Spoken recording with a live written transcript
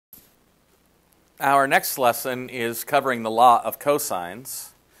Our next lesson is covering the law of cosines.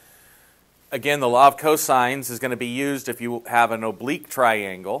 Again, the law of cosines is going to be used if you have an oblique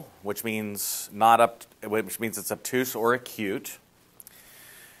triangle, which means it's obtuse or acute.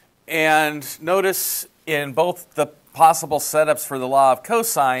 And notice in both the possible setups for the law of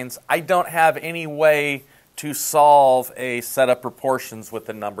cosines, I don't have any way to solve a set of proportions with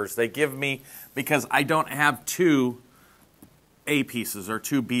the numbers they give me because I don't have two A pieces or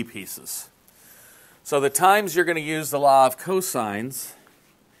two B pieces. So the times you're going to use the law of cosines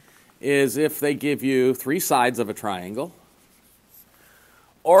is if they give you three sides of a triangle,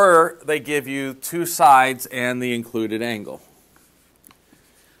 or they give you two sides and the included angle.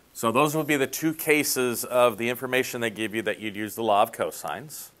 So those would be the two cases of the information they give you that you'd use the law of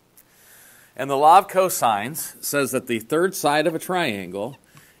cosines. And the law of cosines says that the third side of a triangle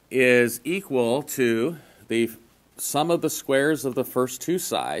is equal to the sum of the squares of the first two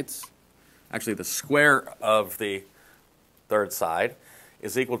sides. Actually, the square of the third side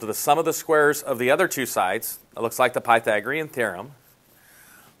is equal to the sum of the squares of the other two sides. It looks like the Pythagorean theorem.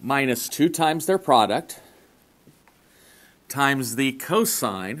 Minus 2 times their product times the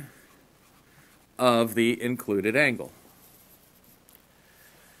cosine of the included angle.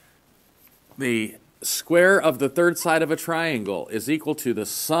 The square of the third side of a triangle is equal to the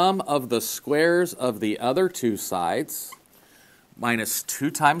sum of the squares of the other two sides minus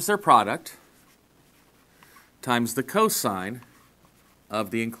 2 times their product times the cosine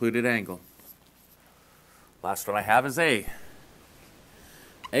of the included angle. Last one I have is A.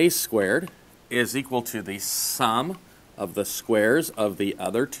 A squared is equal to the sum of the squares of the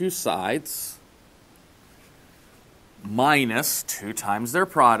other two sides minus 2 times their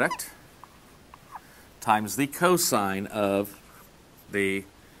product times the cosine of the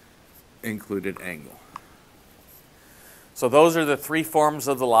included angle. So those are the three forms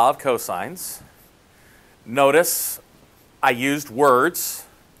of the law of cosines. Notice I used words.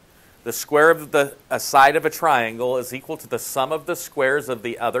 The square of a side of a triangle is equal to the sum of the squares of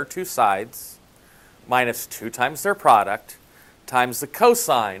the other two sides minus 2 times their product times the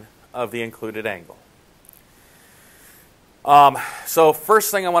cosine of the included angle. So first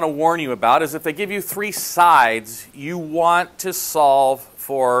thing I want to warn you about is if they give you three sides, you want to solve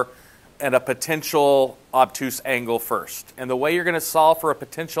for a potential obtuse angle first. And the way you're going to solve for a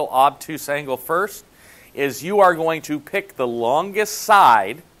potential obtuse angle first is you are going to pick the longest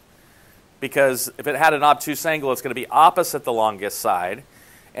side, because if it had an obtuse angle, it's going to be opposite the longest side,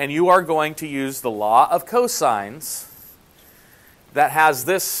 and you are going to use the law of cosines that has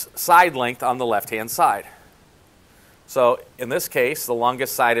this side length on the left-hand side. So in this case, the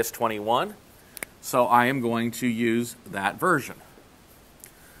longest side is 21, so I am going to use that version.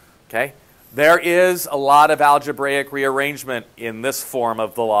 Okay? There is a lot of algebraic rearrangement in this form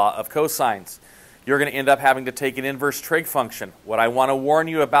of the law of cosines. You're going to end up having to take an inverse trig function. What I want to warn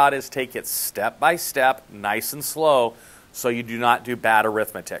you about is take it step by step, nice and slow, so you do not do bad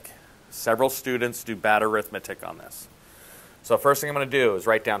arithmetic. Several students do bad arithmetic on this. So first thing I'm going to do is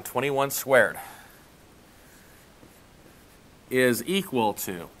write down 21 squared is equal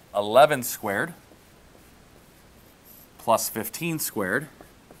to 11 squared plus 15 squared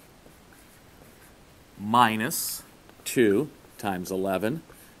minus 2 times 11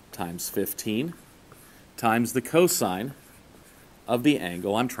 times 15 times the cosine of the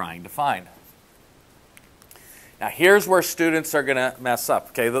angle I'm trying to find. Now here's where students are going to mess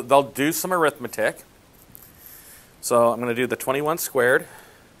up. Okay, they'll do some arithmetic. So I'm going to do the 21 squared.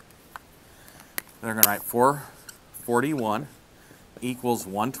 They're going to write 441 equals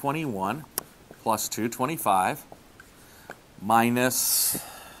 121 plus 225 minus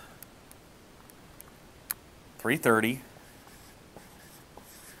 330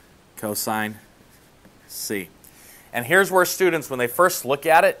 cosine C. And here's where students, when they first look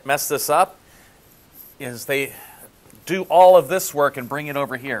at it, mess this up, is they do all of this work and bring it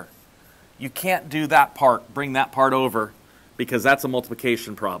over here. You can't do that part, bring that part over, because that's a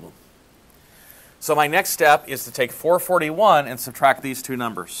multiplication problem. So my next step is to take 441 and subtract these two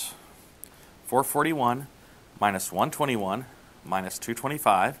numbers. 441 minus 121 minus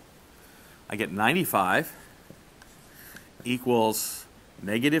 225. I get 95 equals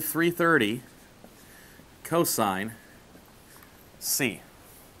negative 330 cosine C.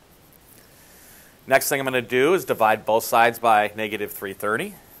 Next thing I'm going to do is divide both sides by negative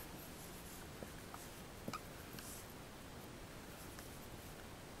 330.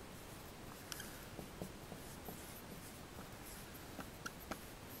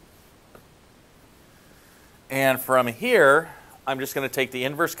 And from here, I'm just going to take the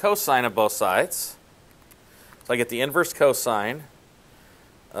inverse cosine of both sides. So I get the inverse cosine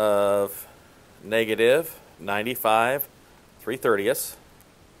of negative 95 3/30.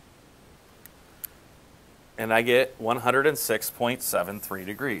 And I get 106.73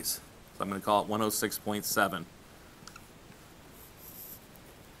 degrees. So I'm going to call it 106.7.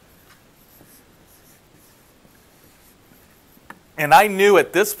 And I knew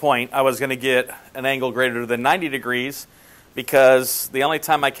at this point I was going to get an angle greater than 90 degrees because the only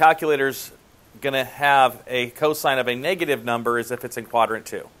time my calculator's going to have a cosine of a negative number is if it's in quadrant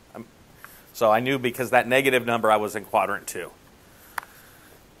 2. So I knew because that negative number I was in quadrant 2.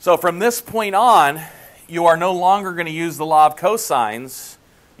 So from this point on, you are no longer going to use the law of cosines.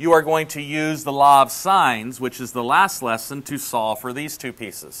 You are going to use the law of sines, which is the last lesson, to solve for these two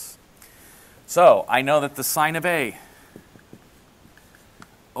pieces. So I know that the sine of A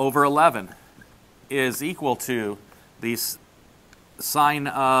over 11 is equal to the sine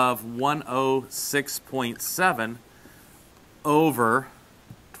of 106.7 over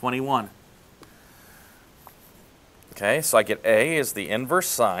 21. Okay, so I get A is the inverse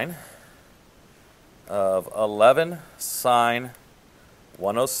sine of 11 sine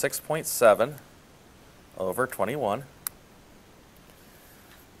 106.7 over 21.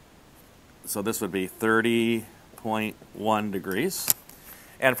 So this would be 30.1 degrees.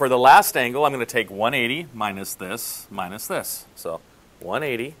 And for the last angle, I'm going to take 180 minus this. So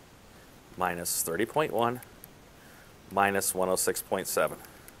 180 minus 30.1 minus 106.7.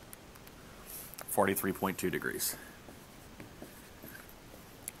 43.2 degrees.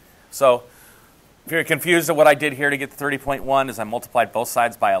 So if you're confused at what I did here to get the 30.1 is I multiplied both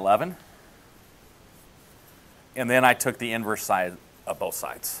sides by 11. And then I took the inverse side of both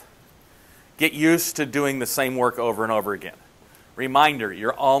sides. Get used to doing the same work over and over again. Reminder,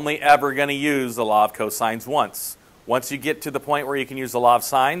 you're only ever going to use the law of cosines once. Once you get to the point where you can use the law of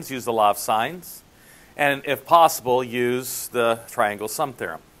sines, use the law of sines. And if possible, use the triangle sum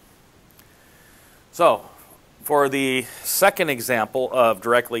theorem. So, for the second example of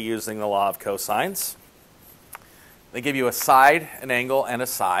directly using the law of cosines, they give you a side, an angle, and a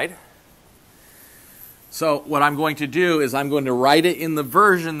side. So what I'm going to do is I'm going to write it in the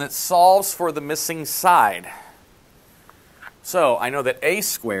version that solves for the missing side. So I know that a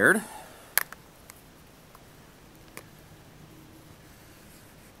squared,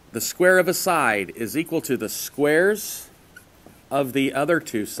 the square of a side, is equal to the squares of the other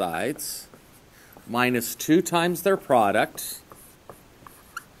two sides minus 2 times their product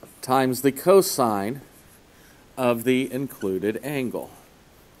times the cosine of the included angle.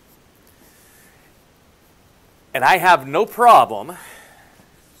 And I have no problem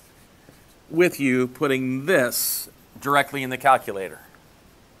with you putting this directly in the calculator.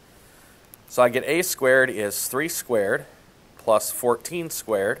 So I get a squared is 3 squared plus 14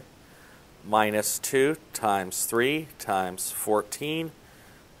 squared minus 2 times 3 times 14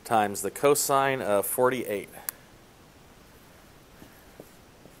 times the cosine of 48.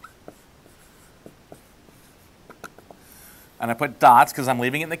 And I put dots because I'm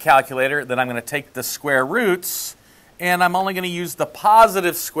leaving it in the calculator. Then I'm going to take the square roots, and I'm only going to use the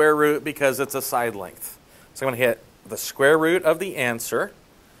positive square root because it's a side length. So I'm going to hit the square root of the answer,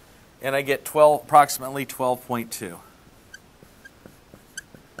 and I get approximately 12.2.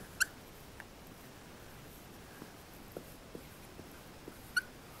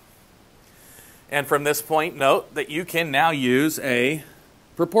 And from this point, note that you can now use a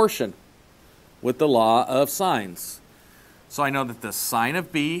proportion with the law of sines. So I know that the sine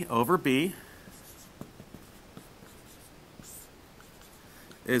of B over B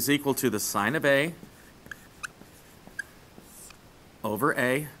is equal to the sine of A over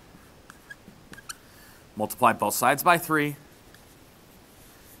A. Multiply both sides by 3,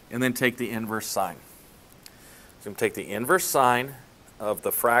 and then take the inverse sine. So I'm going to take the inverse sine of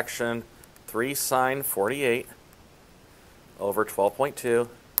the fraction 3 sine 48 over 12.2,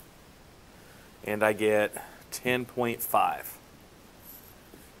 and I get 10.5.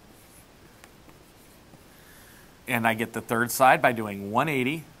 And I get the third side by doing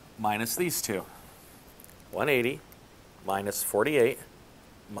 180 minus these two. 180 minus 48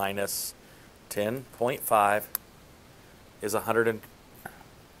 minus 10.5 is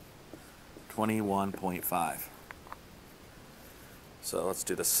 121.5. So let's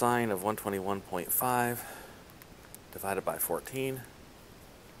do the sine of 121.5 divided by 14.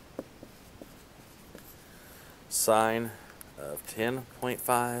 Sine of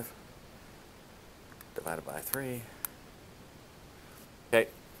 10.5 divided by 3. Okay,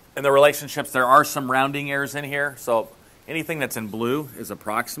 in the relationships there are some rounding errors in here, so anything that's in blue is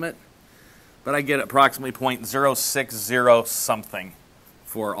approximate, but I get approximately 0.060 something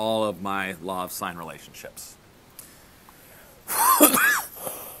for all of my law of sine relationships.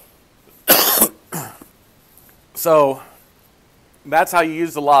 So that's how you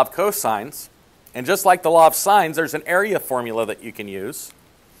use the law of cosines. And just like the law of sines, there's an area formula that you can use.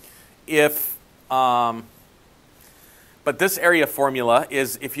 But this area formula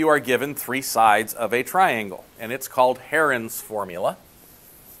is if you are given three sides of a triangle, and it's called Heron's formula.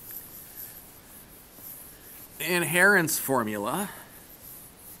 In Heron's formula,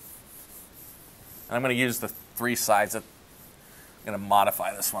 and I'm going to use the three sides. I'm going to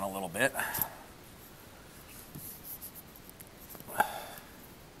modify this one a little bit.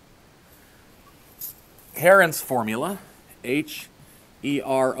 Heron's formula,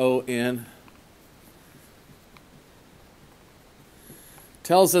 H-E-R-O-N,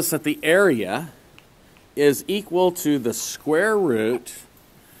 tells us that the area is equal to the square root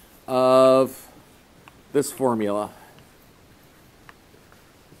of this formula.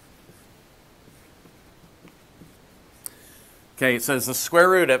 Okay, it says the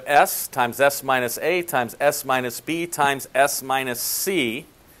square root of s times s minus a times s minus b times s minus c,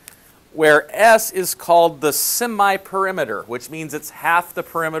 where s is called the semi-perimeter, which means it's half the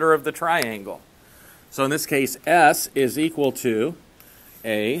perimeter of the triangle. So in this case, s is equal to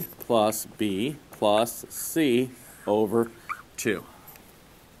a plus b plus c over 2.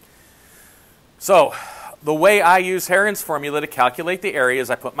 So the way I use Heron's formula to calculate the area is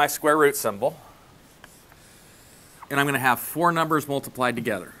I put my square root symbol, and I'm going to have 4 numbers multiplied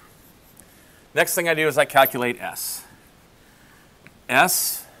together. Next thing I do is I calculate s.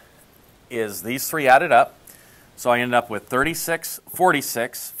 S is these 3 added up, so I end up with 36,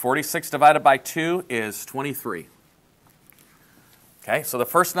 46. 46 divided by 2 is 23. Okay, so the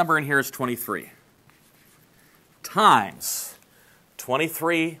first number in here is 23. Times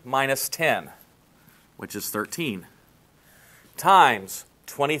 23 minus 10, which is 13. Times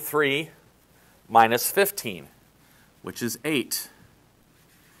 23 minus 15, which is 8.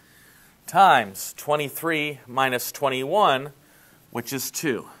 Times 23 minus 21, which is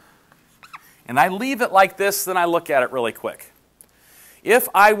 2. And I leave it like this, then I look at it really quick. If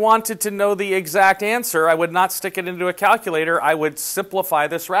I wanted to know the exact answer, I would not stick it into a calculator. I would simplify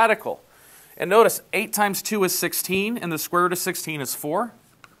this radical. And notice, 8 times 2 is 16, and the square root of 16 is 4.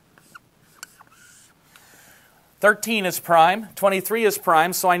 13 is prime, 23 is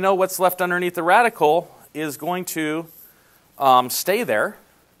prime, so I know what's left underneath the radical is going to stay there.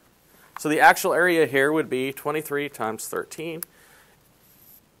 So the actual area here would be 23 times 13.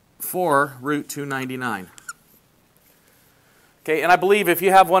 4 root 299. Okay, and I believe if you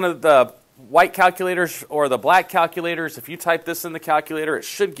have one of the white calculators or the black calculators, if you type this in the calculator, it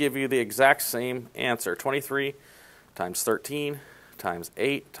should give you the exact same answer. 23 times 13 times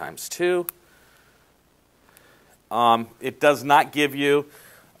 8 times 2. It does not give you,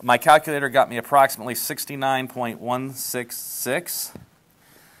 my calculator got me approximately 69.166.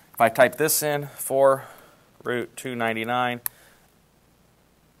 If I type this in, 4 root 299,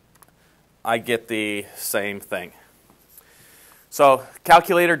 I get the same thing. So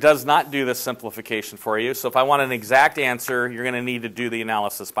calculator does not do this simplification for you. So if I want an exact answer, you're going to need to do the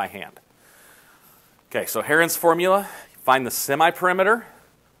analysis by hand. Okay, so Heron's formula, find the semi-perimeter,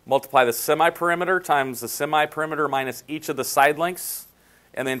 multiply the semi-perimeter times the semi-perimeter minus each of the side lengths,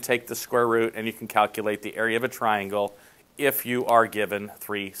 and then take the square root, and you can calculate the area of a triangle if you are given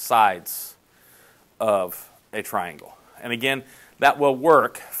 3 sides of a triangle. And again, that will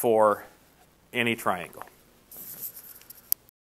work for any triangle.